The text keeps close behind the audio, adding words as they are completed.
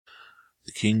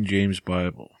King James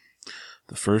Bible,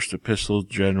 the first Epistle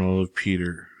General of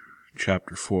Peter,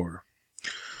 chapter 4.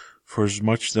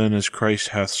 Forasmuch then as Christ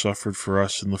hath suffered for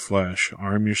us in the flesh,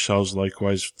 arm yourselves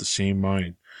likewise with the same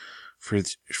mind.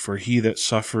 For he that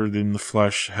suffered in the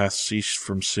flesh hath ceased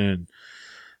from sin,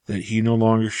 that he no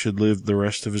longer should live the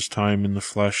rest of his time in the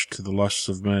flesh to the lusts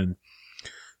of men,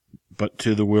 but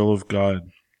to the will of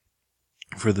God.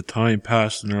 For the time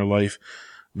past in our life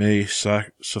may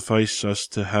suffice us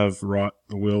to have wrought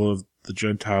the will of the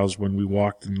Gentiles when we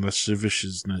walked in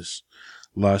lasciviousness,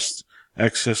 lust,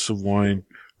 excess of wine,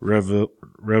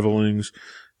 revellings,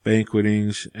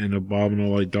 banquetings, and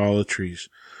abominable idolatries,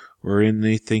 wherein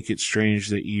they think it strange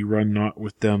that ye run not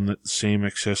with them that the same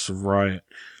excess of riot,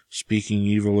 speaking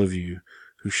evil of you,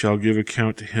 who shall give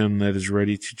account to him that is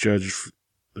ready to judge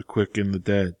the quick and the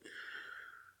dead.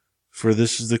 For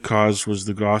this is the cause was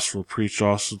the gospel preached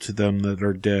also to them that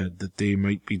are dead, that they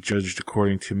might be judged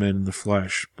according to men in the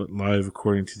flesh, but live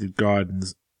according to God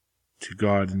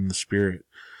in the Spirit.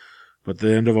 But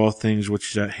the end of all things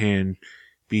which is at hand,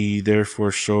 be ye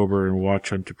therefore sober, and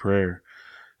watch unto prayer.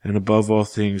 And above all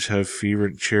things have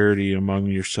fervent charity among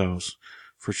yourselves,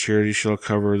 for charity shall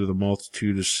cover the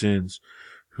multitude of sins.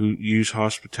 Who use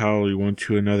hospitality one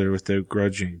to another without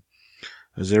grudging.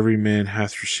 As every man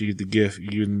hath received the gift,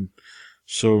 even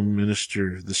so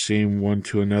minister the same one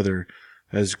to another,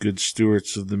 as good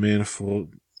stewards of the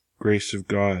manifold grace of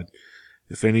God.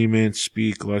 If any man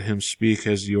speak, let him speak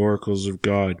as the oracles of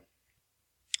God.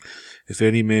 If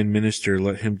any man minister,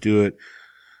 let him do it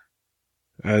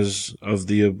as of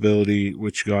the ability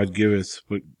which God giveth,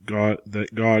 but that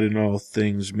God in all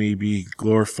things may be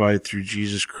glorified through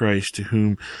Jesus Christ, to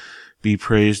whom be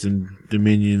praised and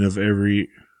dominion of every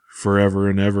forever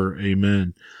and ever.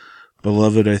 Amen.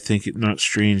 Beloved, I think it not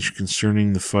strange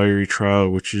concerning the fiery trial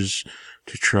which is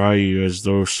to try you, as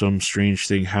though some strange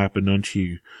thing happened unto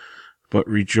you. But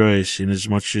rejoice,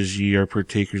 inasmuch as ye are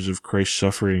partakers of Christ's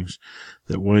sufferings,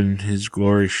 that when his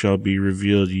glory shall be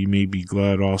revealed, ye may be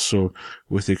glad also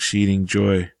with exceeding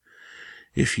joy.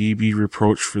 If ye be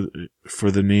reproached for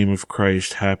the name of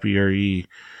Christ, happy are ye,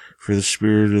 for the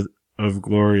Spirit of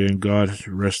glory and God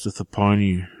resteth upon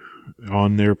you.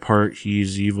 On their part he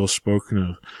is evil spoken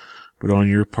of, but on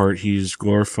your part he is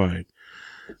glorified.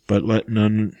 But let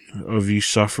none of you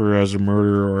suffer as a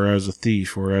murderer, or as a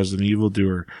thief, or as an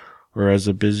evildoer, or as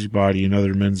a busybody in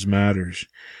other men's matters.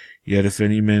 Yet if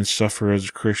any man suffer as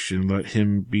a Christian, let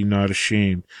him be not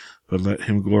ashamed, but let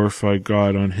him glorify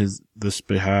God on this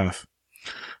behalf.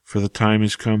 For the time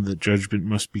is come that judgment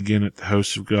must begin at the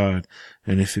house of God,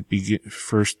 and if it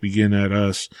first begin at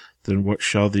us, then what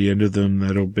shall the end of them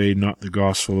that obey not the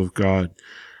gospel of God?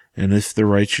 And if the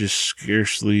righteous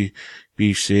scarcely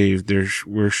be saved,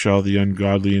 where shall the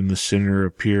ungodly and the sinner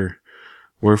appear?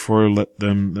 Wherefore let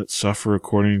them that suffer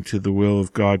according to the will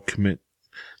of God commit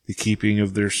the keeping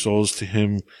of their souls to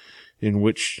him in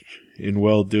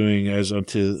well-doing, as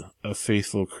unto a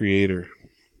faithful Creator.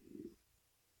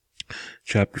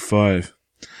 Chapter 5.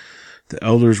 The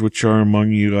elders which are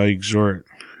among you I exhort,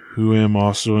 who am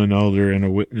also an elder and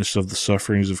a witness of the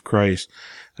sufferings of Christ,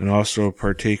 and also a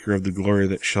partaker of the glory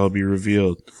that shall be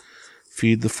revealed.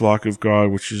 Feed the flock of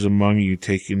God which is among you,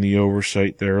 taking the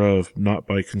oversight thereof, not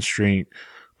by constraint,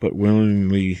 but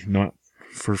willingly, not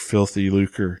for filthy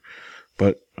lucre,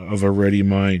 but of a ready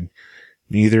mind,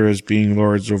 neither as being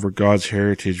lords over God's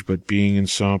heritage, but being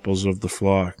ensamples of the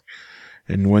flock.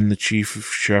 And when the chief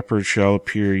shepherd shall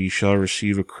appear, ye shall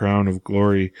receive a crown of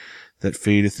glory that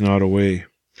fadeth not away.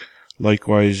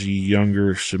 Likewise ye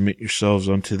younger, submit yourselves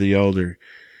unto the elder.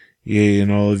 Yea,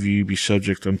 and all of you be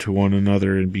subject unto one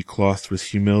another, and be clothed with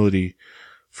humility.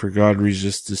 For God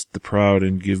resisteth the proud,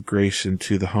 and give grace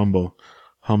unto the humble.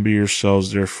 Humble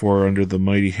yourselves therefore under the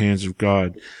mighty hands of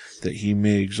God, that he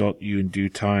may exalt you in due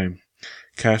time,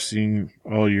 casting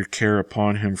all your care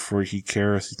upon him, for he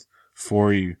careth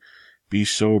for you. Be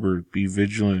sober, be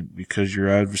vigilant, because your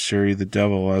adversary the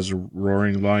devil, as a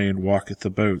roaring lion, walketh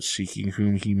about, seeking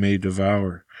whom he may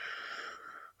devour.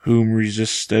 Whom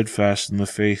resist steadfast in the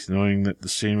faith, knowing that the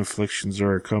same afflictions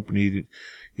are accompanied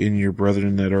in your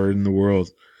brethren that are in the world.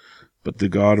 But the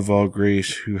God of all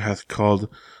grace, who hath called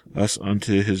us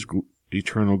unto his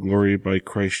eternal glory by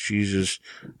Christ Jesus,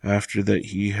 after that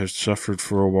ye have suffered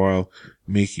for a while,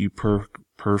 make you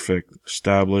perfect,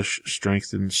 establish,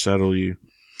 strengthen, settle you.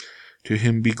 To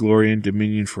him be glory and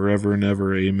dominion forever and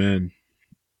ever. Amen.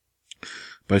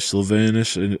 By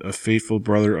Silvanus, a faithful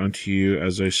brother unto you,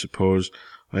 as I suppose,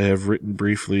 I have written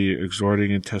briefly,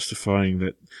 exhorting and testifying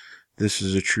that this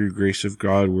is a true grace of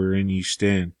God wherein ye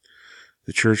stand.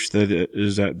 The church that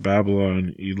is at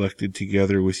Babylon, elected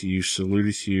together with you,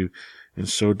 saluteth you, and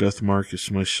so doth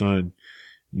Marcus my son.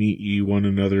 Meet ye one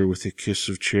another with a kiss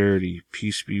of charity.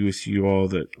 Peace be with you all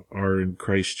that are in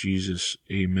Christ Jesus.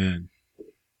 Amen.